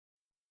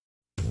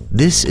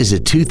This is a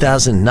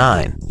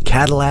 2009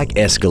 Cadillac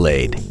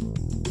Escalade.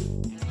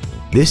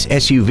 This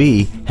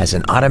SUV has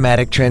an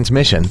automatic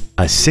transmission,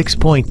 a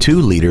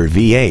 6.2-liter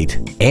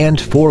V8, and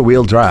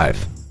four-wheel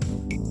drive.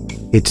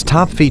 Its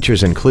top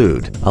features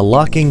include a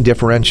locking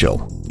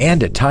differential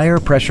and a tire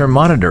pressure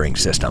monitoring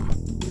system.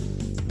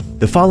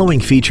 The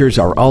following features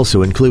are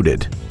also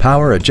included: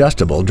 power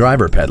adjustable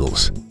driver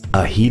pedals,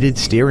 a heated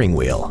steering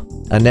wheel,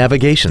 a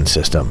navigation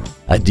system,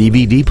 a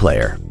DVD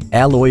player,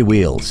 alloy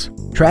wheels,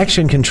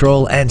 traction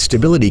control and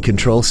stability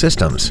control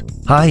systems,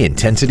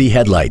 high-intensity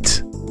headlights,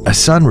 a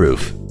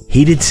sunroof,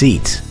 heated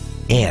seats,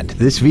 and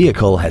this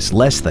vehicle has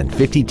less than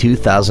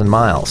 52,000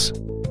 miles.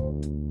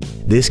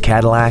 This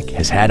Cadillac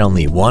has had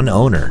only one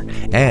owner,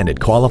 and it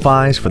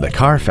qualifies for the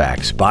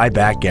Carfax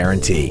buyback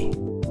guarantee.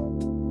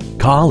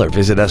 Call or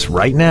visit us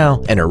right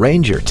now and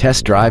arrange your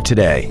test drive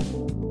today.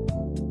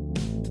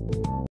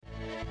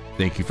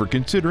 Thank you for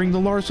considering the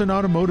Larson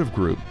Automotive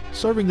Group,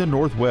 serving the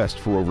Northwest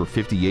for over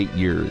 58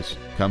 years.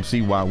 Come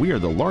see why we are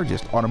the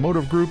largest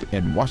automotive group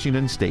in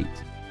Washington State.